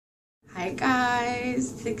Hi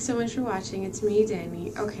guys, thanks so much for watching. It's me,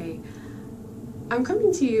 Danny. Okay, I'm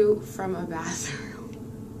coming to you from a bathroom.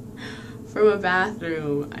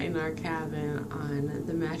 In our cabin on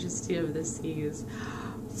the Magesty of the Seas.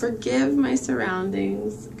 Forgive my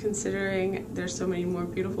surroundings, considering there's so many more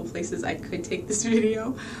beautiful places I could take this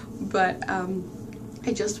video, but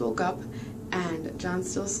I just woke up and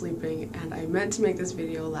John's still sleeping, and I meant to make this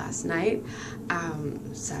video last night,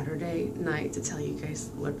 Saturday night, to tell you guys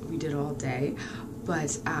what we did all day,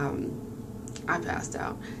 but I passed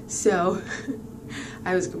out, so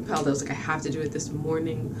I was compelled. I was like, I have to do it this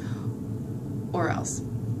morning or else.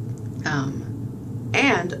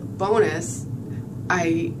 And bonus,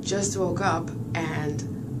 I just woke up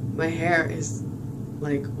and my hair is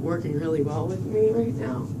like working really well with me right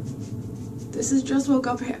now. This is just woke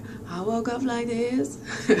up hair. I woke up like this.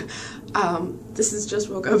 This is just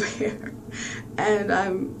woke up hair,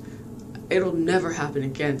 and it'll never happen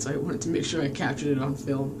again, so I wanted to make sure I captured it on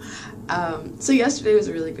film. So yesterday was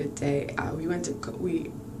a really good day.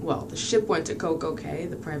 The ship went to Coco,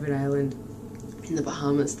 the private island in the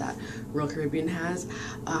Bahamas that Royal Caribbean has.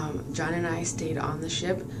 John and I stayed on the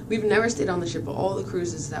ship. We've never stayed on the ship, but all the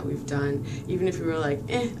cruises that we've done, even if we were like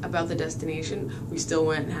about the destination, we still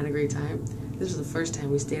went and had a great time. This was the first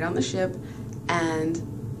time we stayed on the ship, and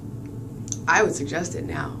I would suggest it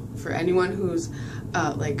now for anyone who's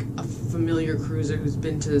like a familiar cruiser who's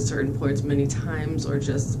been to certain ports many times or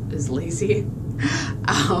just is lazy.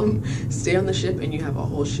 Stay on the ship and you have a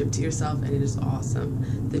whole ship to yourself, and it is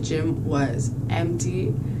awesome. The gym was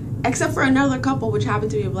empty except for another couple, which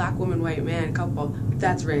happened to be a black woman, white man couple.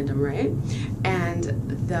 That's random, right? And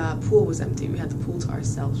the pool was empty. We had the pool to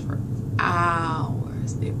ourselves for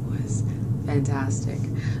hours. It was fantastic.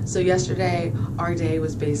 So yesterday our day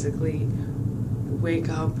was basically wake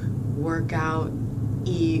up, work out,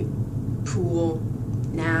 eat, pool,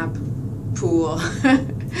 nap, pool.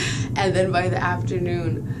 And then by the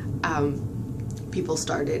afternoon, people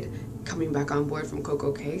started coming back on board from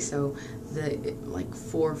Coco, so the like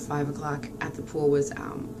 4 or 5 o'clock at the pool was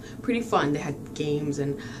pretty fun. They had games,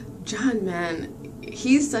 and John, man,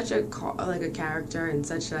 he's such a character and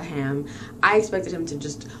such a ham. I expected him to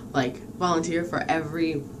just like volunteer for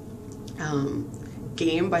every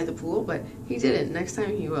game by the pool, but he didn't. Next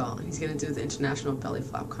time he will. He's gonna do the international belly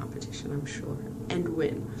flop competition, I'm sure, and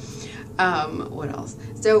win. What else?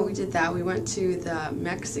 So we did that. We went to the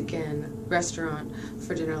Mexican restaurant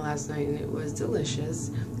for dinner last night, and it was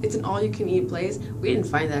delicious. It's an all-you-can-eat place. We didn't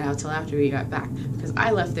find that out till after we got back, because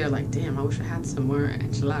I left there like, damn, I wish I had some more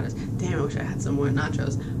enchiladas. Damn, I wish I had some more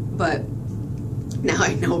nachos. But now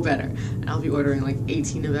I know better, and I'll be ordering like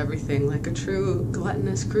 18 of everything, like a true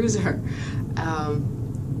gluttonous cruiser.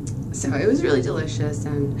 So it was really delicious,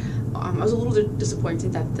 and I was a little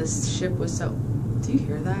disappointed that this ship was so... Do you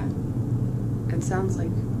hear that? It sounds like,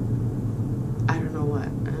 I don't know what,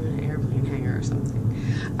 I'm in an airplane hangar or something.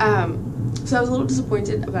 So I was a little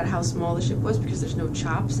disappointed about how small the ship was, because there's no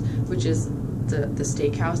Chops, which is the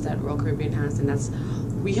steakhouse that Royal Caribbean has,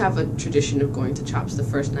 and we have a tradition of going to Chops the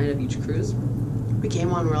first night of each cruise. We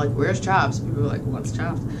came on, we're like, where's Chops? People were like, what's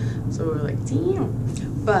Chops? So we were like, damn.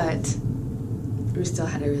 But we still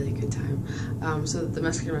had a really good time. So the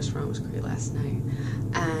Mexican restaurant was great last night.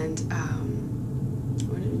 And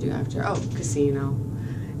what did we do after? Oh, casino.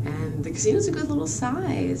 And the casino's a good little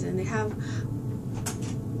size, and they have...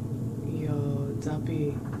 Yo,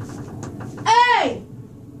 Duppy. Hey!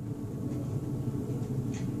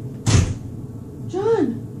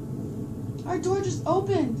 John! Our door just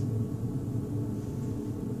opened.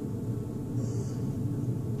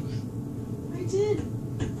 I did.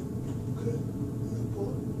 Okay. Pull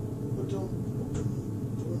it. But don't open the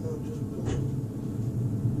door now, just pull it.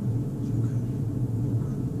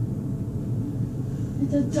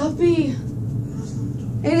 It's a Duppy.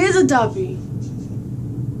 It is a Duppy.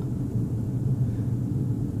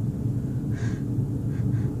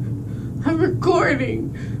 I'm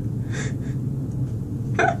recording.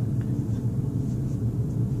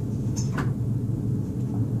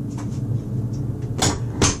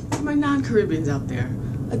 My non-Caribbeans out there,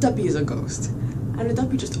 a Duppy is a ghost. And a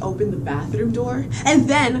Duppy just opened the bathroom door, and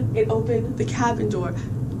then it opened the cabin door.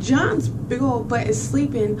 John's big old butt is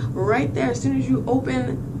sleeping right there. As soon as you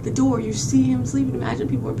open the door, you see him sleeping. Imagine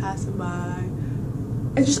people are passing by.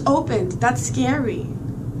 It just opened. That's scary.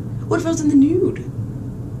 What if I was in the nude?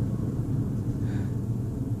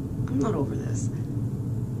 I'm not over this.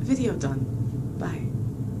 Video done.